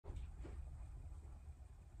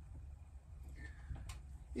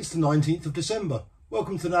It's the 19th of December.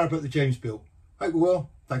 Welcome to the Narrowboat that James built. Hope you're well.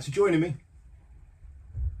 Thanks for joining me.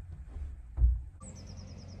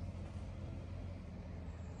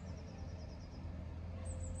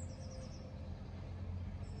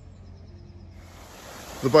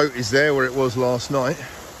 The boat is there where it was last night,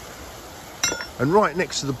 and right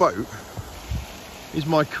next to the boat is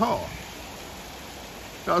my car.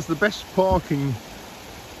 That's the best parking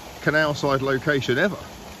canal side location ever.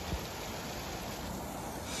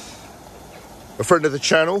 A friend of the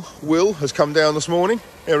channel, Will, has come down this morning.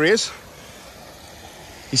 There he is.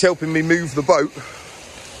 He's helping me move the boat,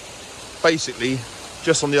 basically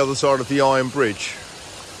just on the other side of the iron bridge.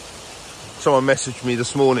 Someone messaged me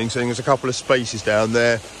this morning saying there's a couple of spaces down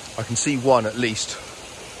there. I can see one at least.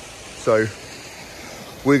 So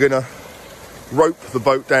we're gonna rope the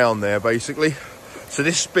boat down there basically. So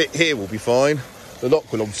this bit here will be fine. The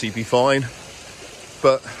lock will obviously be fine.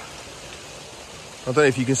 But I don't know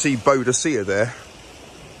if you can see Boadicea there.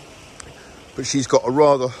 But she's got a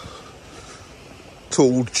rather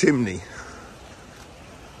tall chimney.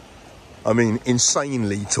 I mean,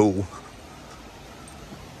 insanely tall.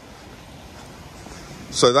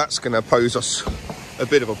 So that's going to pose us a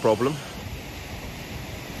bit of a problem.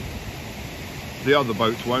 The other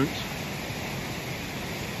boats won't.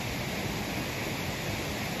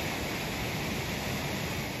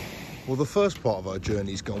 Well, the first part of our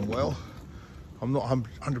journey's gone well. I'm not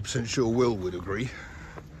 100% sure Will would agree.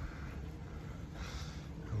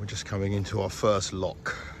 And we're just coming into our first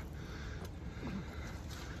lock. Do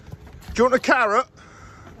you want a carrot?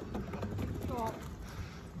 Well,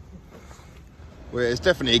 there's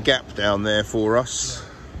definitely a gap down there for us.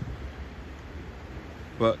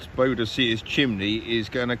 But Boadicea's chimney is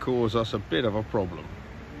going to cause us a bit of a problem.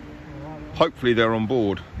 Hopefully they're on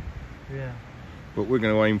board. Yeah. But we're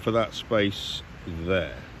going to aim for that space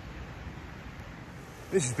there.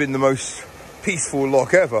 This has been the most peaceful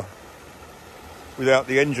lock ever without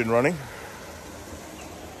the engine running.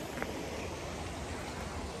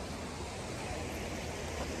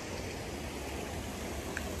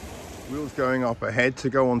 Wheels going up ahead to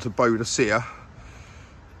go on to Boadicea,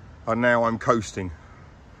 and now I'm coasting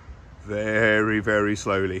very, very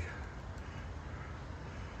slowly.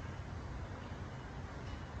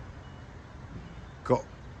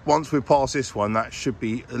 Once we pass this one, that should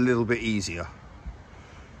be a little bit easier.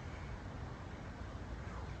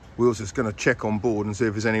 Will's just going to check on board and see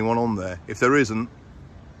if there's anyone on there. If there isn't,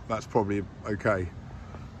 that's probably okay.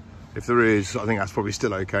 If there is, I think that's probably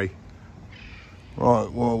still okay.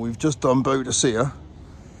 Right, well, we've just done Boadicea.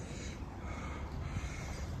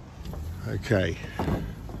 Okay.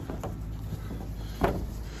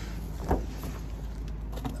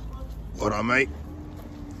 Well done, mate.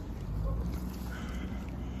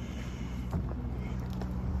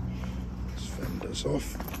 Let's fend this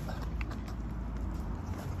off.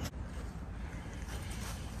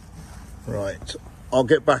 Right, I'll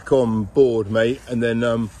get back on board, mate, and then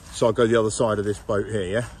so I'll go the other side of this boat here,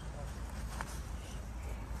 yeah?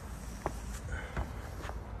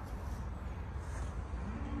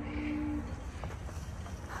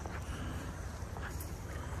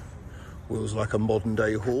 Will's like a modern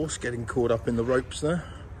day horse, getting caught up in the ropes there.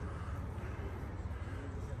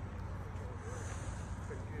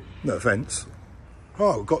 No offence.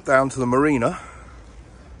 Oh, we got down to the marina-ish.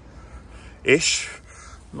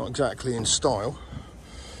 Not exactly in style.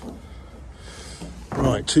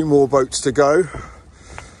 Right, 2 more boats to go,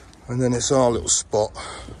 and then it's our little spot.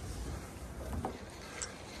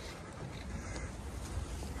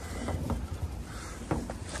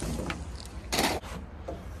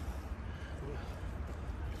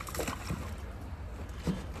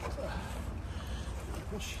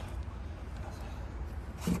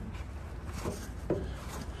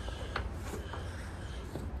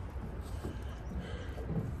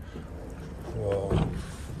 Whoa.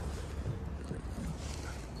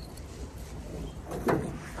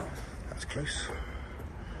 That's close.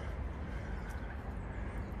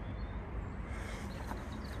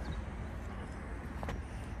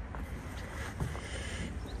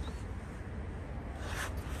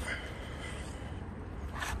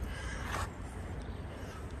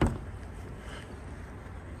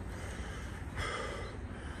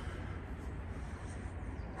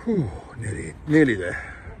 Whew, nearly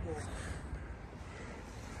there.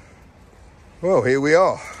 Well, here we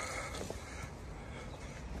are.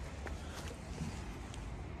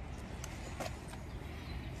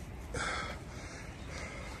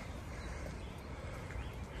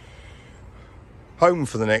 Home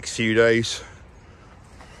for the next few days.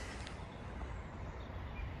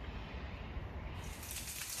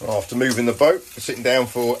 After moving the boat, sitting down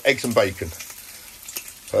for eggs and bacon.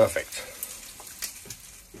 Perfect.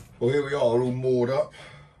 Well, here we are, all moored up.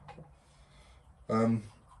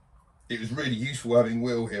 It was really useful having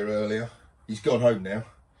Will here earlier. He's gone home now.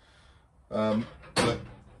 But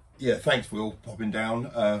yeah, thanks Will popping down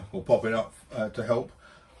or popping up to help.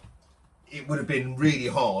 It would have been really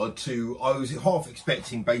hard to, I was half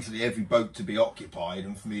expecting basically every boat to be occupied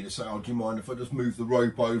and for me to say, oh, do you mind if I just move the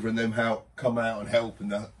rope over and then come out and help and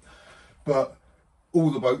that. But all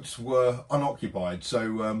the boats were unoccupied,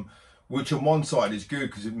 so which on one side is good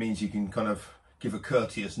because it means you can kind of give a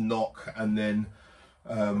courteous knock and then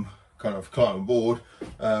kind of climb on board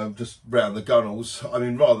just round the gunnels. I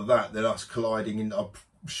mean, rather that than us colliding in, I'm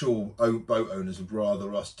sure boat owners would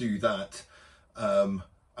rather us do that and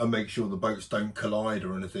make sure the boats don't collide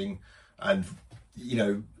or anything. And, you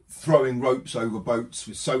know, throwing ropes over boats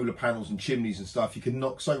with solar panels and chimneys and stuff, you can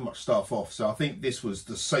knock so much stuff off. So I think this was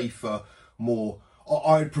the safer, more,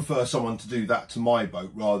 I'd prefer someone to do that to my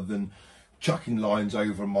boat rather than chucking lines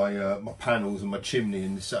over my my panels and my chimney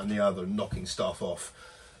and this, that and the other and knocking stuff off.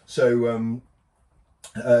 So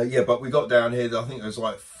yeah, but we got down here, I think there was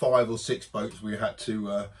like 5 or 6 boats we had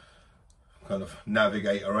to kind of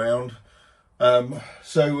navigate around.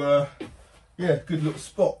 So yeah, good little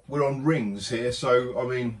spot. We're on rings here, so I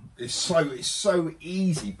mean it's so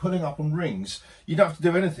easy putting up on rings. You don't have to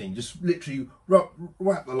do anything, just literally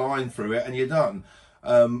wrap the line through it and you're done.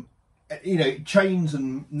 You know, chains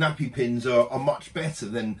and nappy pins are much better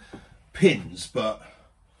than pins, but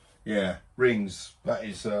yeah, rings,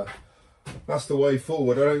 that's the way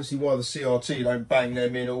forward. I don't see why the CRT don't bang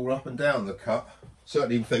them in all up and down the cut.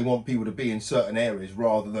 Certainly if they want people to be in certain areas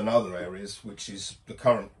rather than other areas, which is the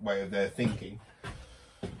current way of their thinking.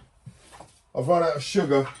 I've run out of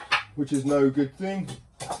sugar, which is no good thing.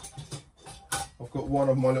 I've got one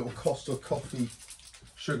of my little Costa coffee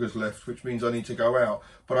sugars left, which means I need to go out.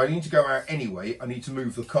 But I need to go out anyway. I need to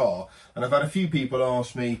move the car. And I've had a few people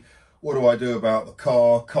ask me, what do I do about the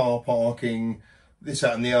car parking, this,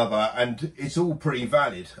 that and the other, and it's all pretty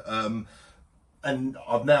valid. And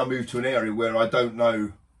I've now moved to an area where I don't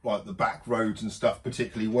know like the back roads and stuff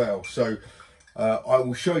particularly well, so I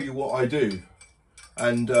will show you what I do.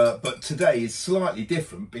 And but today is slightly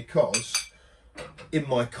different because in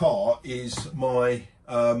my car is my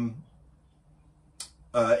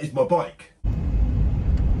bike.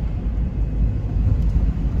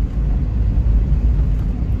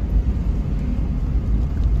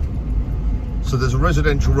 So there's a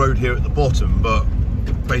residential road here at the bottom, but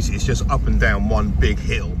basically it's just up and down one big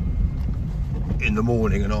hill in the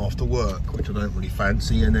morning and after work, which I don't really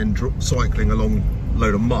fancy, and then cycling along a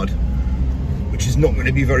load of mud, which is not going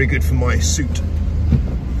to be very good for my suit.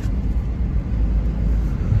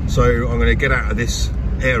 So I'm going to get out of this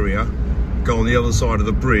area, go on the other side of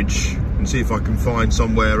the bridge and see if I can find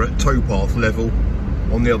somewhere at towpath level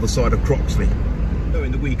on the other side of Croxley.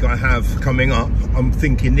 Knowing the week I have coming up, I'm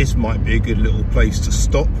thinking this might be a good little place to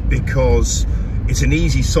stop because it's an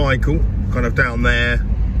easy cycle, kind of down there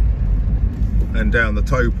and down the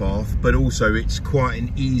towpath, but also it's quite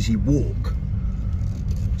an easy walk.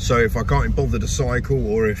 So if I can't bother to cycle,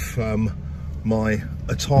 or if my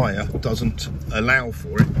attire doesn't allow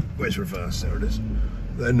for it, where's reverse, there it is,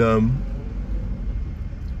 then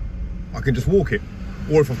I can just walk it.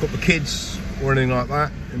 Or if I've got the kids or anything like that,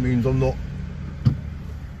 it means I'm not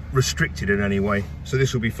restricted in any way, so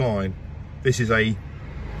this will be fine. This is a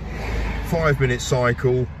 5-minute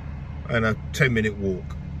cycle and a 10-minute walk.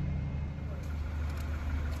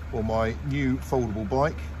 Well, my new foldable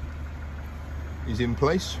bike is in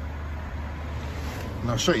place,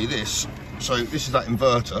 and I'll show you this. So this is that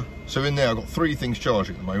inverter. So in there I've got 3 things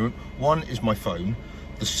charging at the moment. One is my phone,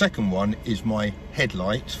 the second one is my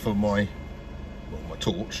headlight for my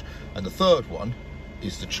torch, and the third one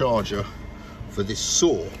is the charger for this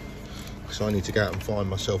saw, because I need to go out and find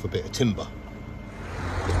myself a bit of timber.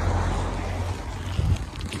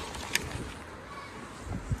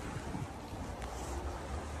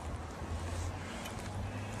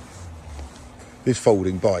 This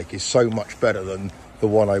folding bike is so much better than the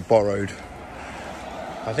one I borrowed,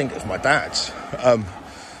 I think it was my dad's,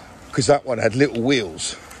 because that one had little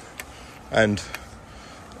wheels and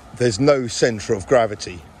there's no centre of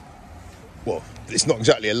gravity. Well, it's not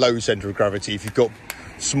exactly a low centre of gravity if you've got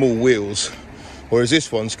small wheels, whereas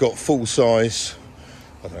this one's got full size,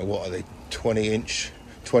 I don't know, what are they, 20-inch,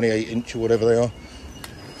 28-inch or whatever they are.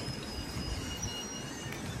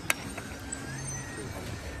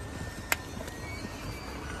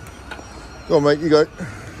 Go on, mate, you go.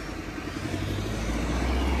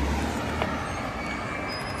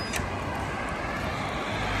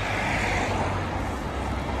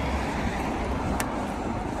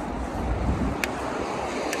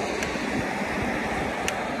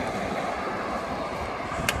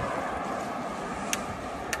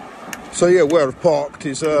 So yeah, where I've parked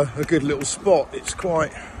is a good little spot. It's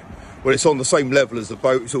quite, well, it's on the same level as the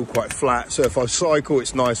boat. It's all quite flat. So if I cycle,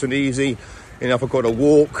 it's nice and easy. And if I've got to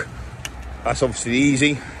walk, that's obviously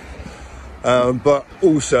easy. But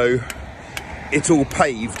also, it's all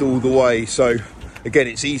paved all the way. So again,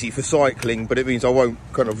 it's easy for cycling, but it means I won't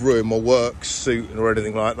kind of ruin my work suit or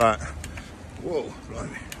anything like that. Whoa,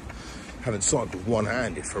 blimey. Haven't cycled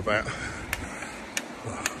one-handed for about,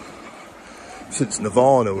 since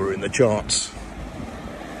Nirvana were in the charts.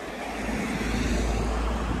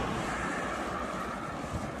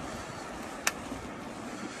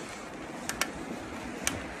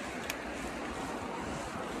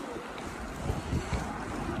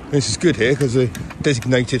 This is good here because the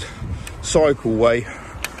designated cycleway,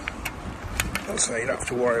 so you don't have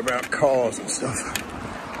to worry about cars and stuff.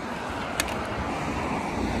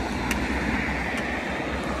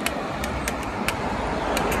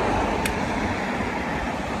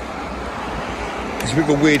 There's a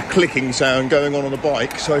bit of a weird clicking sound going on the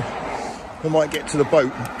bike, so I might get to the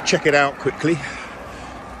boat and check it out quickly.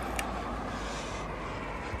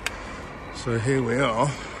 So here we are.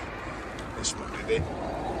 This might be a bit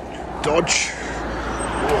dodge.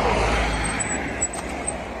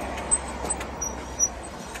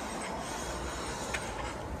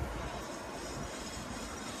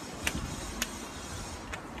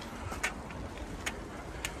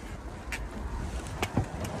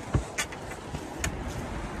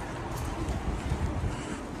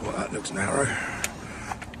 Well, that looks narrow.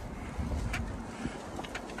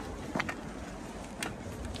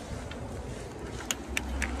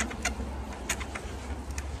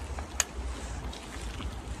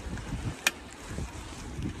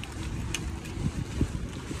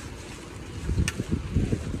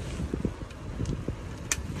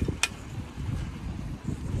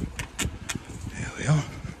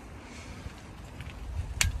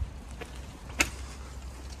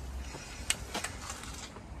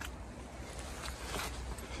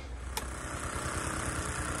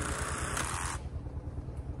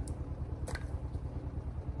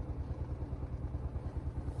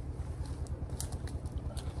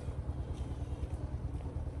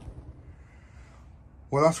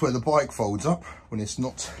 Well, that's where the bike folds up when it's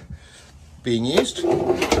not being used,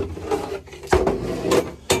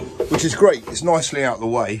 which is great. It's nicely out of the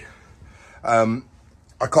way. I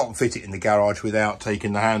can't fit it in the garage without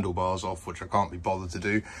taking the handlebars off, which I can't be bothered to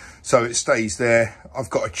do. So it stays there. I've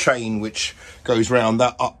got a chain which goes round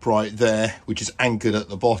that upright there, which is anchored at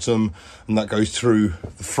the bottom, and that goes through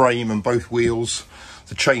the frame and both wheels.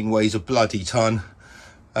 The chain weighs a bloody ton,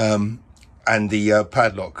 and the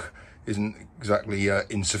padlock isn't exactly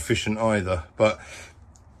insufficient either, but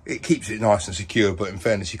it keeps it nice and secure. But in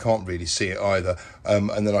fairness, you can't really see it either.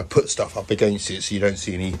 And then I put stuff up against it so you don't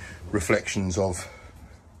see any reflections of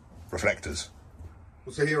reflectors.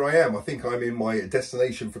 Well, so here I am. I think I'm in my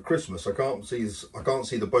destination for Christmas. I can't see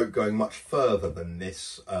the boat going much further than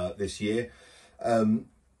this this year.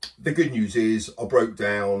 The good news is I broke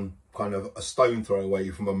down kind of a stone throw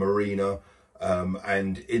away from a marina.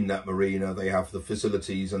 And in that marina, they have the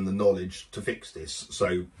facilities and the knowledge to fix this.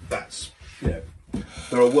 So that's, you know,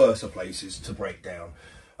 there are worse places to break down.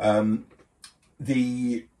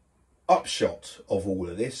 The upshot of all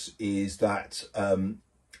of this is that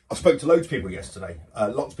I spoke to loads of people yesterday.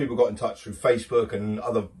 Lots of people got in touch through Facebook and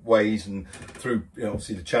other ways, and through, you know,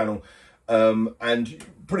 obviously the channel. And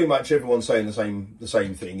pretty much everyone's saying the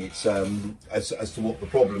same thing. It's as to what the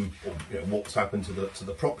problem, or, you know, what's happened to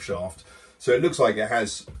the prop shaft. So it looks like it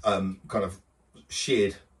has kind of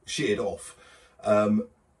sheared off.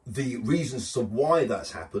 The reasons as to why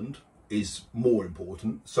that's happened is more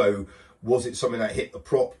important. So was it something that hit the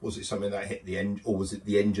prop? Was it something that hit the engine? Or was it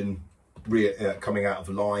the engine coming out of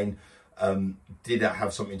line? Did that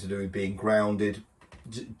have something to do with being grounded?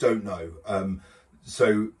 Don't know.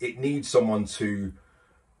 So it needs someone to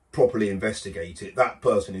properly investigate it. That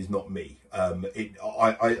person is not me.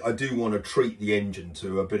 I do want to treat the engine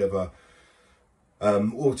to a bit of a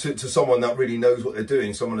or to someone that really knows what they're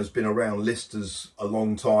doing, someone who's been around listers a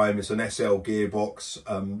long time. It's an SL gearbox,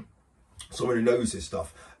 someone who knows this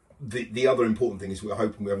stuff. The other important thing is we're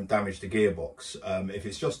hoping we haven't damaged the gearbox. If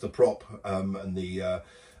it's just the prop and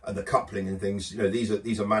the coupling and things, you know,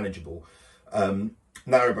 these are manageable.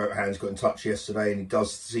 Narrowboat Hands got in touch yesterday, and he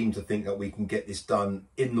does seem to think that we can get this done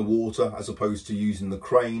in the water as opposed to using the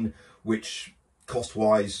crane, which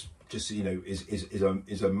cost-wise, just, you know,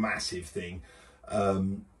 is a massive thing.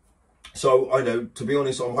 So I know, to be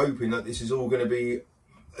honest, I'm hoping that this is all going to be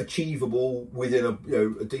achievable within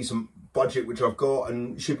a decent budget which I've got,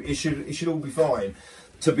 and it should all be fine.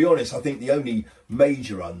 To be honest, I think the only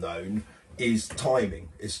major unknown is timing.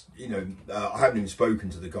 It's, you know, I haven't even spoken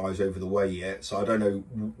to the guys over the way yet, so I don't know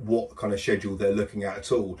what kind of schedule they're looking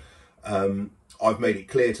at all. I've made it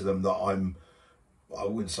clear to them that I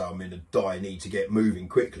wouldn't say I'm in a dire need to get moving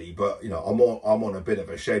quickly, but you know, I'm on a bit of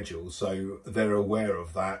a schedule, so they're aware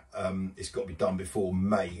of that. It's got to be done before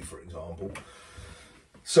May, for example.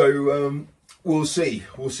 So we'll see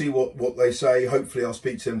what they say. Hopefully I'll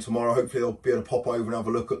speak to them tomorrow. Hopefully they'll be able to pop over and have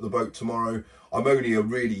a look at the boat tomorrow. I'm only a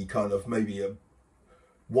really kind of maybe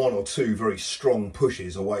one or two very strong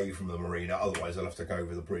pushes away from the marina. Otherwise I'll have to go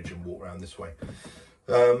over the bridge and walk around this way.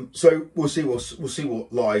 So we'll see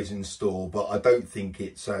what lies in store, but I don't think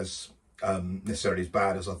it's as necessarily as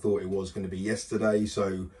bad as I thought it was going to be yesterday.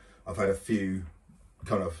 So I've had a few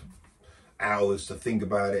kind of hours to think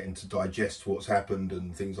about it and to digest what's happened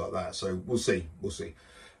and things like that. So we'll see.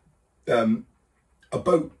 A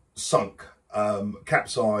boat sunk,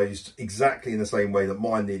 capsized exactly in the same way that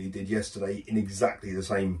mine nearly did yesterday, in exactly the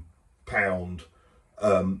same pound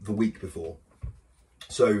the week before.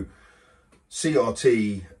 So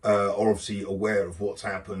CRT are obviously aware of what's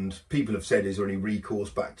happened. People have said, is there any recourse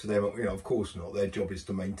back to them? You know, of course not. Their job is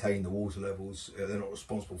to maintain the water levels. They're not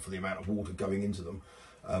responsible for the amount of water going into them.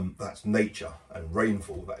 That's nature and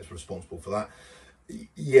rainfall that is responsible for that.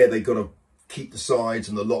 Yeah, they've got to keep the sides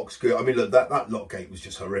and the locks good. I mean, look, that lock gate was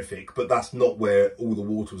just horrific, but that's not where all the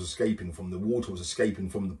water was escaping from. The water was escaping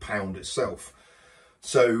from the pound itself.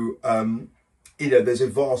 So, you know, there's a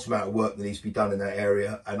vast amount of work that needs to be done in that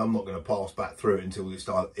area, and I'm not going to pass back through it until it's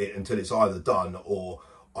either done or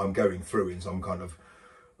I'm going through in some kind of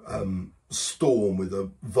storm with a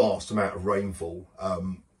vast amount of rainfall.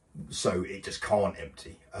 So it just can't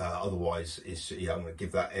empty. Otherwise, I'm going to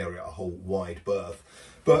give that area a whole wide berth.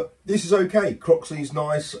 But this is okay. Croxley's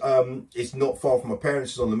nice. It's not far from my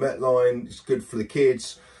parents. It's on the Met line. It's good for the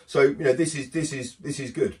kids. So you know, this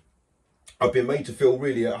is good. I've been made to feel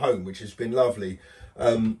really at home, which has been lovely.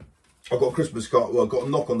 I got a Christmas card. Well, I got a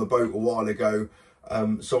knock on the boat a while ago.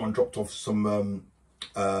 Someone dropped off some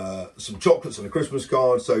chocolates and a Christmas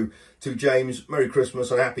card. So to James, Merry Christmas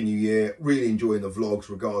and Happy New Year. Really enjoying the vlogs.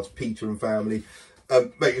 Regards, Peter and family.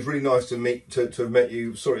 Mate, it's really nice to have met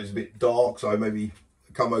you. Sorry, it's a bit dark, so maybe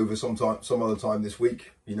come over some other time this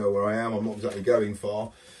week. You know where I am. I'm not exactly going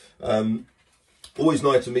far. Always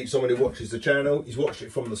nice to meet someone who watches the channel. He's watched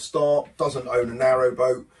it from the start. Doesn't own a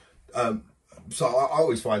narrowboat. So I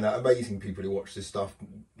always find that amazing, people who watch this stuff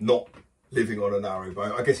not living on a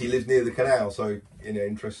narrowboat. I guess he lives near the canal, so you know,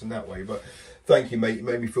 interesting that way. But thank you, mate. You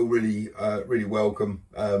made me feel really really welcome.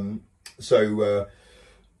 Yeah,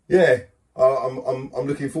 I'm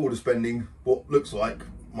looking forward to spending what looks like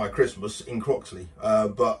my Christmas in Croxley.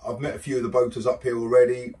 But I've met a few of the boaters up here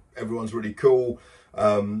already. Everyone's really cool.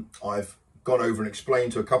 I've gone over and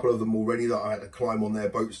explained to a couple of them already that I had to climb on their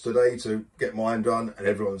boats today to get mine done, and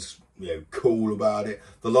everyone's, you know, cool about it.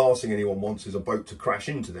 The last thing anyone wants is a boat to crash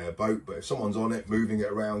into their boat, but if someone's on it, moving it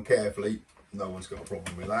around carefully, no one's got a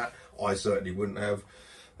problem with that. I certainly wouldn't have,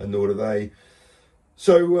 and nor do they.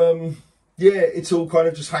 So yeah, it's all kind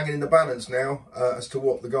of just hanging in the balance now as to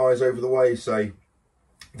what the guys over the way say.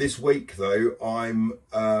 This week though,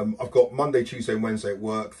 I've got Monday, Tuesday and Wednesday at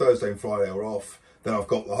work. Thursday and Friday are off. Then I've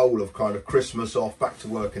got the whole of kind of Christmas off, back to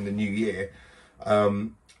work in the new year.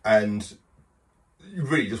 And you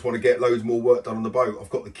really just want to get loads more work done on the boat.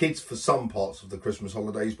 I've got the kids for some parts of the Christmas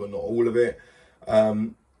holidays, but not all of it.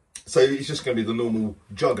 So it's just going to be the normal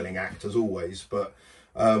juggling act as always. But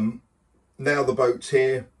now the boat's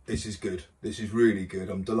here, this is good. This is really good.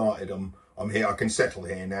 I'm delighted. I'm here. I can settle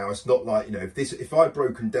here now. It's not like, you know, if I'd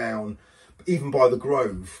broken down, even by the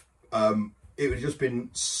Grove, it would have just been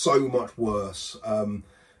so much worse.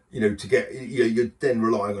 You know, to get, you know, you're then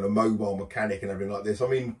relying on a mobile mechanic and everything like this. I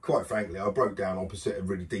mean, quite frankly, I broke down opposite a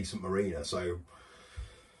really decent marina, so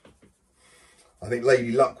I think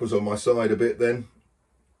Lady Luck was on my side a bit then.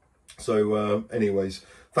 So anyways,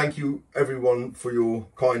 thank you everyone for your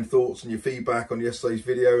kind thoughts and your feedback on yesterday's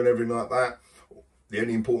video and everything like that. The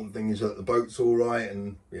only important thing is that the boat's all right,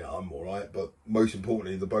 and yeah, I'm all right, but most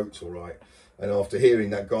importantly, the boat's all right. And after hearing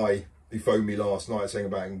that guy who phoned me last night saying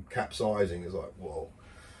about him capsizing, it's like, whoa.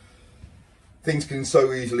 Things can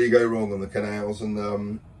so easily go wrong on the canals,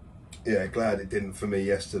 and yeah, glad it didn't for me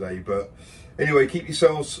yesterday. But anyway, keep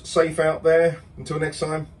yourselves safe out there. Until next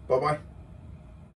time, bye bye.